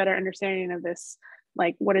get a better understanding of this,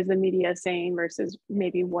 like what is the media saying versus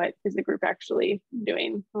maybe what is the group actually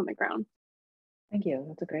doing on the ground. Thank you.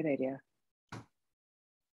 That's a great idea.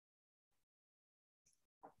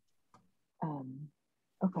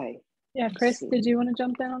 Okay. Yeah, Chris, did you want to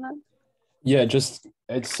jump in on that? Yeah, just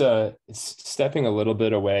it's stepping a little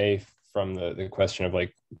bit away from the question of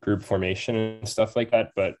like group formation and stuff like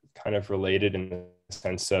that, but kind of related in the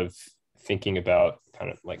sense of thinking about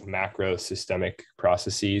kind of like macro systemic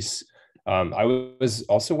processes. I was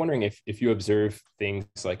also wondering if you observe things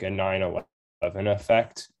like a 9/11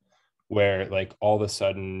 effect, where like all of a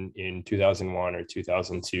sudden in 2001 or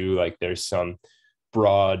 2002, like there's some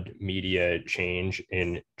broad media change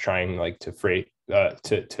in trying like to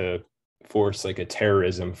force like a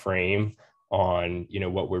terrorism frame on, you know,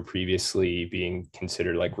 what were previously being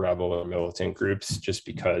considered like rebel or militant groups, just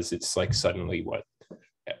because it's like suddenly what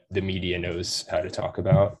the media knows how to talk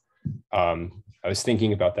about. I was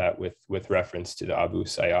thinking about that with reference to the Abu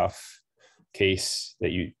Sayyaf case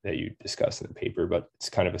that you discussed in the paper, but it's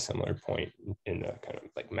kind of a similar point in the kind of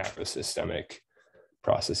like macro systemic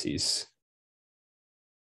processes.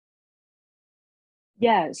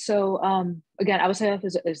 Yeah, so again, Abu Sayyaf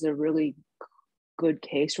is a really good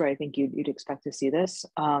case where I think you'd expect to see this.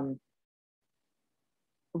 Right,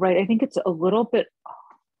 I think it's a little bit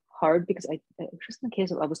hard because just in the case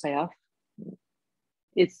of Abu Sayyaf,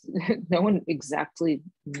 it's no one exactly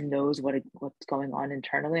knows what's going on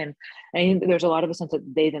internally, and I think there's a lot of a sense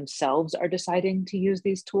that they themselves are deciding to use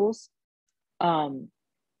these tools. But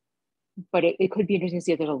it could be interesting to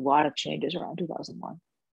see if there's a lot of changes around 2001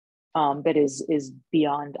 that is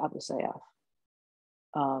beyond Abu Sayyaf.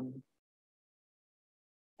 And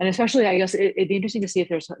especially, I guess it'd be interesting to see if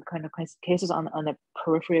there's kind of cases on the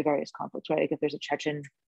periphery of various conflicts, right? Like if there's a Chechen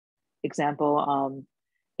example,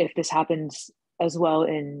 if this happens as well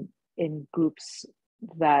in groups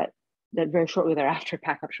that very shortly thereafter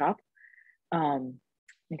pack up shop. I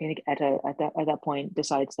think at that point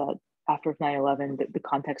decides that after 9/11, the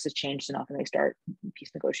context has changed enough and they start peace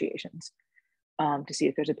negotiations to see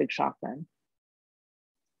if there's a big shock then.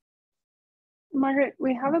 Margaret,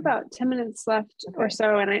 we have about 10 minutes left or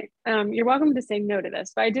so, and you're welcome to say no to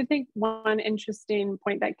this, but I did think one interesting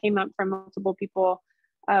point that came up from multiple people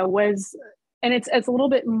was, and it's a little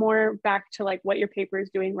bit more back to like what your paper is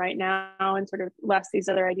doing right now and sort of less these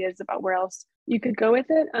other ideas about where else you could go with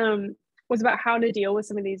it, was about how to deal with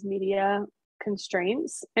some of these media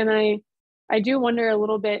constraints. And I do wonder a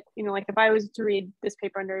little bit, you know, like if I was to read this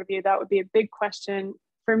paper under review, that would be a big question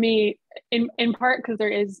for me, in part because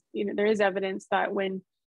there is evidence that when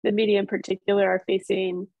the media in particular are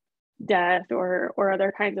facing death or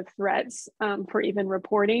other kinds of threats for even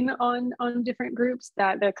reporting on different groups,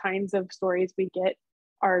 that the kinds of stories we get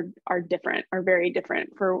are very different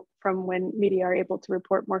from when media are able to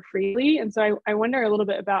report more freely. And so I wonder a little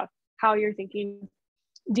bit about how you're thinking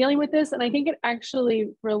dealing with this. And I think it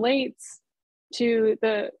actually relates to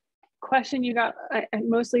the question you got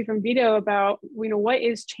mostly from Vito about, you know, what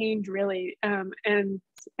is change really? And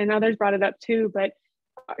others brought it up too, but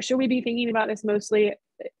should we be thinking about this mostly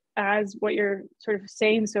as what you're sort of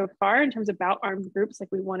saying so far in terms of about armed groups? Like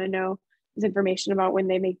we want to know this information about when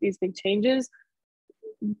they make these big changes,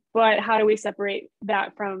 but how do we separate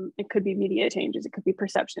that from, it could be media changes, it could be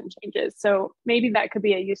perception changes. So maybe that could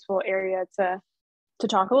be a useful area to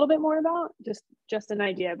talk a little bit more about, just an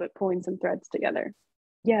idea, but pulling some threads together.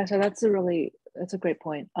 Yeah, so that's a great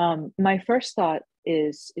point. My first thought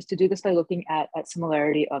is to do this by looking at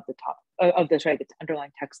similarity of the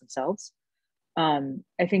underlying texts themselves.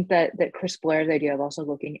 I think that Chris Blair's idea of also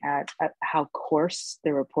looking at how coarse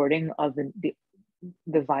the reporting of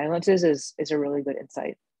the violence is a really good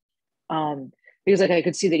insight. Because like I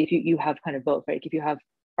could see that if you have kind of both, right? If you have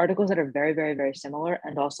articles that are very, very, very similar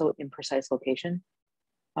and also in precise location,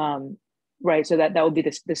 right? So that would be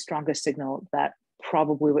the strongest signal that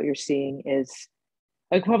probably what you're seeing is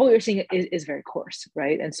very coarse,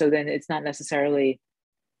 right? And so then it's not necessarily,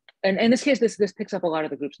 and in this case, this picks up a lot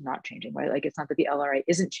of the groups not changing, right? Like it's not that the LRA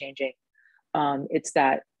isn't changing, it's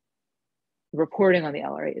that reporting on the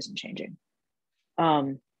LRA isn't changing.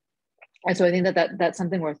 And so I think that's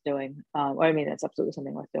something worth doing. That's absolutely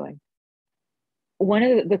something worth doing. One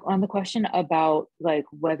of on the question about like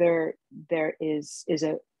whether there is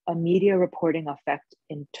a media reporting effect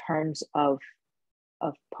in terms of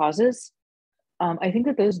pauses. I think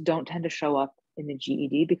that those don't tend to show up in the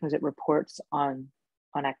GED because it reports on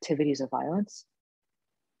activities of violence.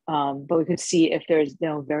 But we could see if there's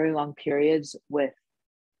very long periods with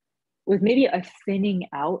maybe a thinning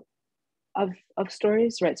out of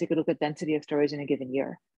stories, right? So you could look at density of stories in a given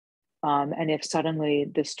year. And if suddenly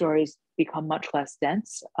the stories become much less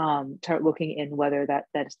dense, start looking in whether that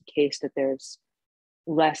is the case, that there's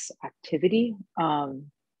less activity,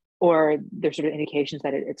 or there's sort of indications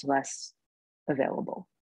that it's less available.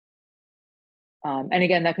 And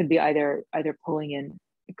again, that could be either pulling in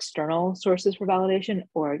external sources for validation,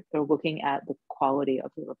 or they're looking at the quality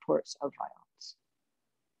of the reports of violence.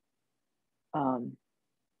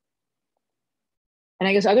 And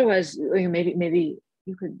I guess otherwise, maybe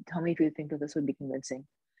you could tell me if you think that this would be convincing,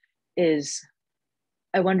 is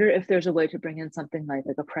I wonder if there's a way to bring in something like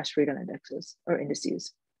a press freedom indexes or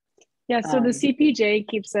indices. Yeah, so the CPJ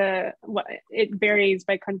keeps it varies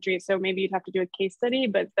by country. So maybe you'd have to do a case study,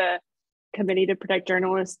 but the Committee to Protect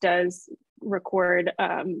Journalists does record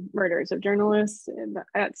murders of journalists. And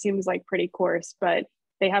that seems like pretty coarse, but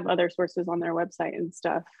they have other sources on their website and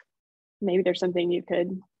stuff. Maybe there's something you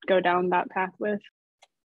could go down that path with.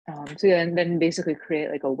 So yeah, and then basically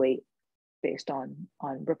create like a weight based on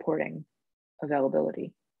reporting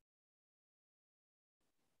availability.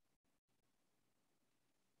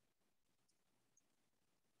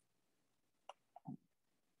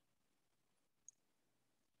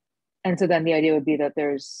 And so then the idea would be that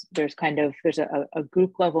there's a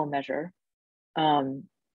group level measure, and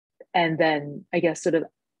then I guess sort of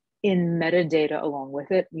in metadata along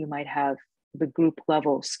with it, you might have the group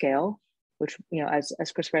level scale, which as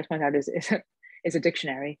Chris Fariss pointed out is a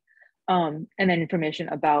dictionary, and then information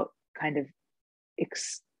about kind of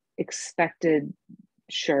expected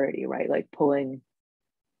surety, right? Like pulling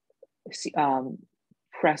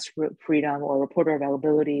press freedom or reporter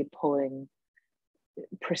availability, pulling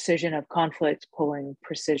precision of conflict, pulling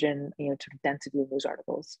precision, to density of news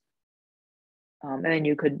articles. And then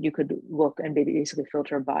you could look and basically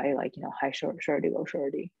filter by high surety, low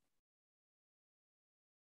surety.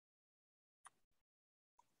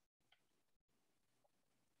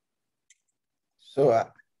 So I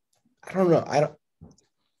don't know.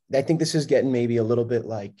 I think this is getting maybe a little bit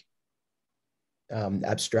like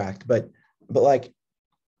abstract, but like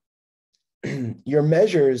your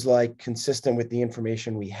measure is like consistent with the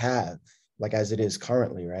information we have, like as it is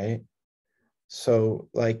currently, right? So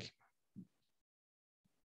like,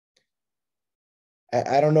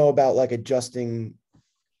 I don't know about like adjusting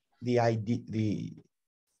the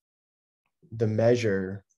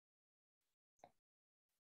measure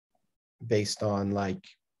based on like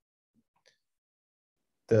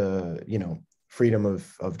the freedom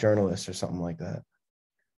of journalists or something like that,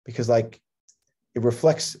 because like it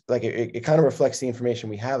reflects like it kind of reflects the information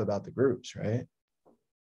we have about the groups, right?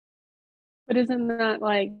 But isn't that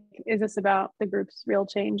like, is this about the group's real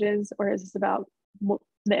changes, or is this about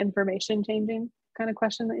the information changing kind of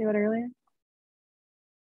question that you had earlier?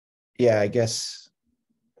 Yeah, I guess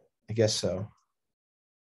so.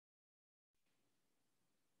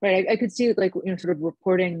 Right, I could see like sort of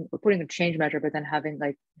reporting a change measure, but then having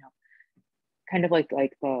like kind of like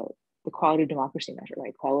the quality of democracy measure,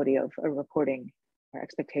 right? Quality of a reporting, or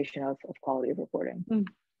expectation of quality of reporting.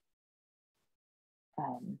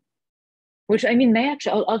 Which I mean may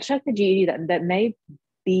actually, I'll check the GED, that may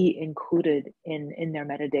be included in their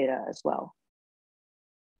metadata as well.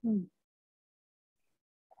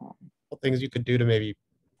 Things you could do to maybe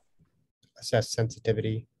assess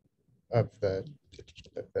sensitivity of the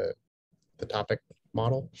topic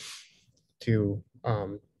model to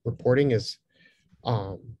reporting is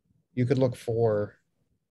you could look at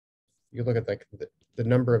like the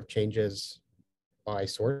number of changes by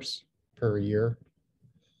source per year.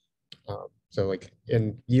 So like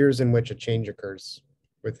in years in which a change occurs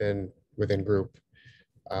within group,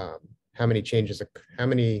 how many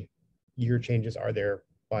year changes are there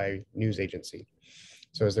by news agency?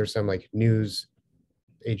 So is there some like news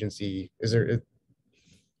agency,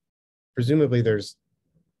 presumably there's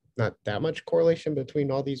not that much correlation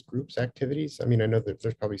between all these groups' activities. I mean, I know that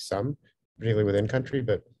there's probably some, particularly within country,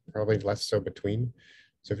 but probably less so between.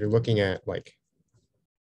 So if you're looking at like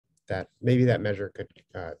that, maybe that measure could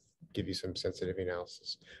give you some sensitivity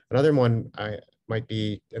analysis. Another one might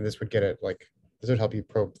be, and this would help you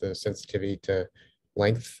probe the sensitivity to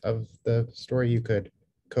length of the story. You could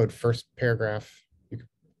code first paragraph, you could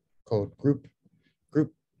code group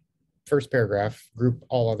first paragraph, group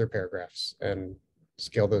all other paragraphs, and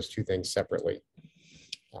scale those two things separately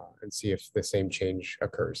and see if the same change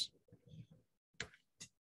occurs.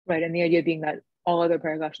 Right, and the idea being that all other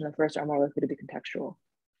paragraphs in the first are more likely to be textual.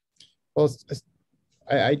 Well,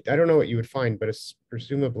 I don't know what you would find, but it's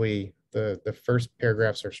presumably the first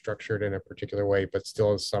paragraphs are structured in a particular way, but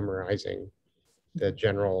still is summarizing the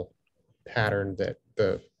general pattern that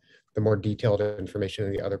the more detailed information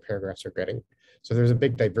in the other paragraphs are getting. So there's a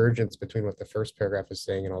big divergence between what the first paragraph is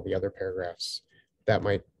saying and all the other paragraphs. That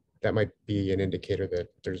might be an indicator that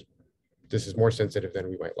this is more sensitive than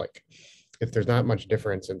we might like. If there's not much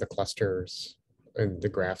difference in the clusters and the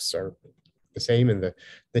graphs are the same, and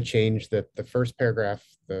the change that the first paragraph,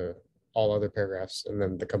 all other paragraphs, and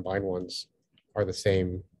then the combined ones are the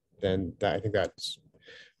same, then I think that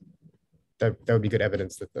would be good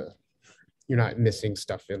evidence that you're not missing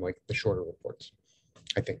stuff in like the shorter reports.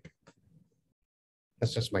 I think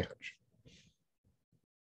that's just my hunch.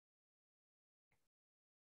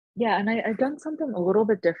 Yeah, and I've done something a little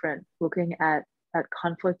bit different looking at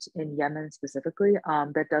conflict in Yemen specifically,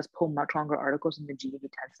 that does pull much longer articles than the GED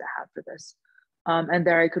tends to have for this. And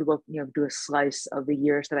there I could look, do a slice of the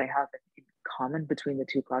years that I have in common between the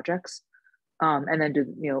two projects, and then do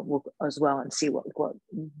look as well and see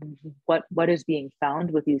what is being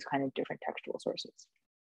found with these kind of different textual sources.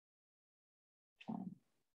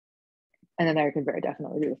 And then there I can very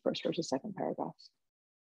definitely do the first versus second paragraphs.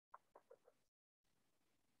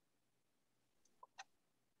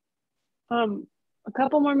 A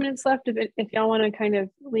couple more minutes left. If y'all want to kind of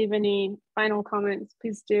leave any final comments,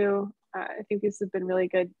 please do. I think this has been really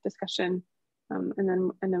good discussion, and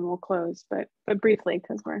then we'll close, but briefly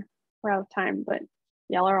because we're out of time. But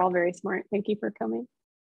y'all are all very smart. Thank you for coming.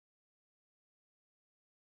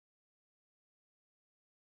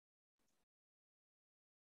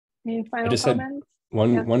 Any final comments?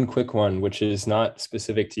 One quick one, which is not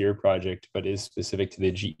specific to your project, but is specific to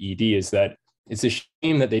the GED, is that it's a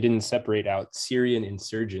shame that they didn't separate out Syrian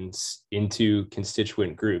insurgents into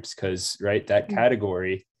constituent groups, because that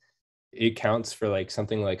category, it counts for like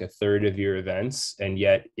something like a third of your events, and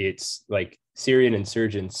yet it's like Syrian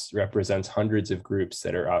insurgents represents hundreds of groups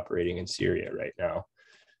that are operating in Syria right now.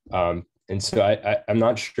 And so I'm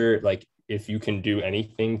not sure like if you can do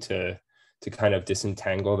anything to kind of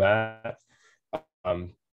disentangle that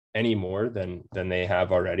any more than they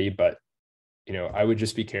have already, but I would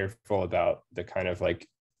just be careful about the kind of like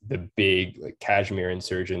the big like Kashmir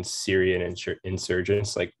insurgents, Syrian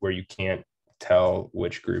insurgents, like where you can't tell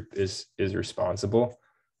which group is responsible.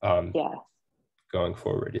 Going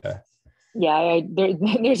forward.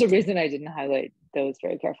 There's a reason I didn't highlight those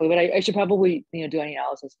very carefully, but I should probably do any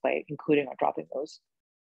analysis by including or dropping those.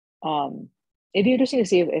 It'd be interesting to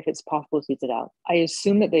see if it's possible to tease it out. I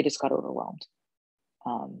assume that they just got overwhelmed,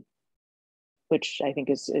 which I think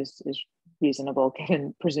is reasonable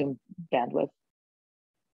given presumed bandwidth.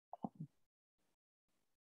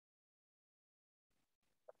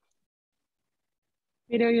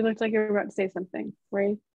 Vito, you looked like you were about to say something.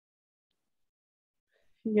 Right?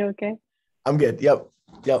 You okay? I'm good. Yep.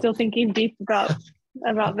 Still thinking deep about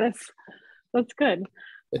this. That's good.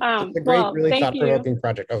 It's a great, really thought-provoking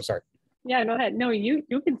project. Oh, sorry. Yeah, go ahead. No, you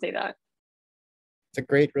can say that. It's a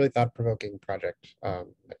great, really thought-provoking project. I'll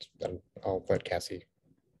let Cassy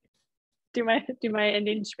do my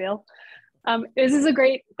ending spiel. This is a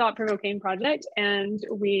great thought-provoking project, and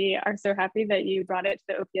we are so happy that you brought it to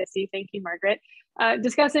the OPSC. Thank you, Margaret.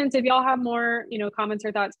 Discussants, if y'all have more comments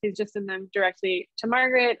or thoughts, please just send them directly to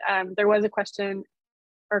Margaret. There was a question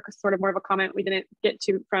or sort of more of a comment we didn't get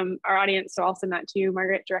to from our audience, so I'll send that to you,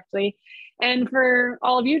 Margaret, directly. And for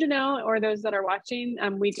all of you to know, or those that are watching,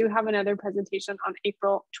 we do have another presentation on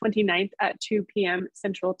April 29th at 2 p.m.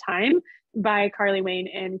 Central Time by Carly Wayne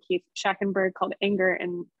and Keith Schackenberg called Anger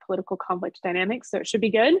and Political Conflict Dynamics. So it should be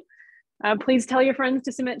good. Please tell your friends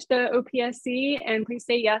to submit to the OPSC, and please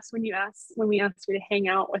say yes when we ask you to hang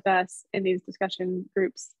out with us in these discussion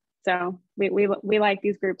groups. So we like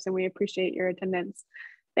these groups and we appreciate your attendance.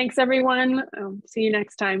 Thanks, everyone. See you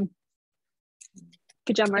next time.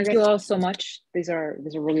 Good job, Margaret. Thank you all so much. These are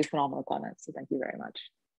really phenomenal comments. So thank you very much.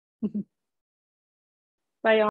 Bye, y'all.